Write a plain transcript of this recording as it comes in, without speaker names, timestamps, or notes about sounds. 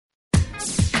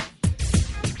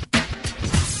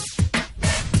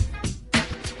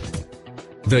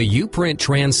The U-Print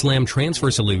TransSlam transfer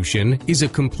solution is a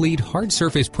complete hard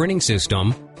surface printing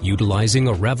system utilizing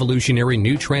a revolutionary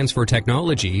new transfer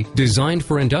technology designed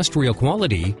for industrial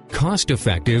quality,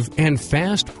 cost-effective, and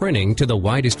fast printing to the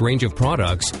widest range of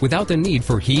products without the need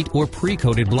for heat or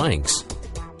pre-coated blanks.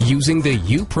 Using the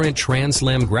U-Print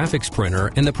TransSlam graphics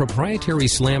printer and the proprietary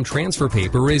SLAM transfer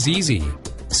paper is easy.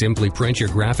 Simply print your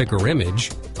graphic or image,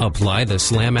 apply the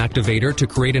SLAM activator to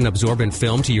create an absorbent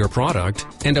film to your product,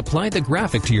 and apply the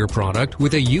graphic to your product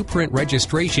with a U-Print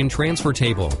registration transfer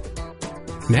table.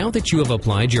 Now that you have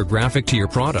applied your graphic to your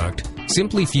product,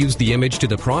 simply fuse the image to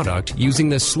the product using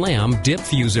the SLAM dip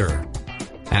fuser.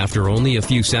 After only a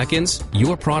few seconds,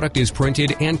 your product is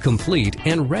printed and complete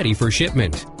and ready for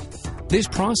shipment. This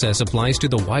process applies to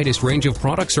the widest range of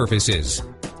product surfaces.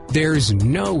 There's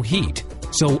no heat,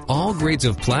 so all grades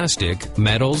of plastic,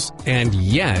 metals, and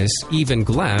yes, even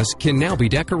glass can now be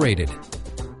decorated.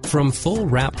 From full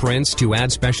wrap prints to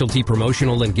add specialty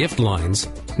promotional and gift lines,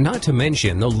 not to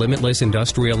mention the limitless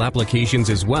industrial applications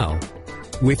as well.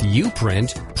 With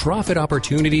U-Print, profit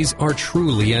opportunities are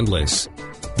truly endless.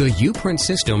 The U-Print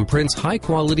system prints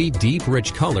high-quality, deep,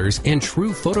 rich colors and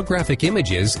true photographic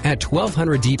images at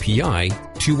 1200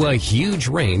 dpi to a huge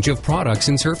range of products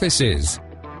and surfaces.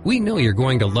 We know you're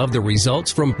going to love the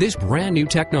results from this brand new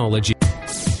technology.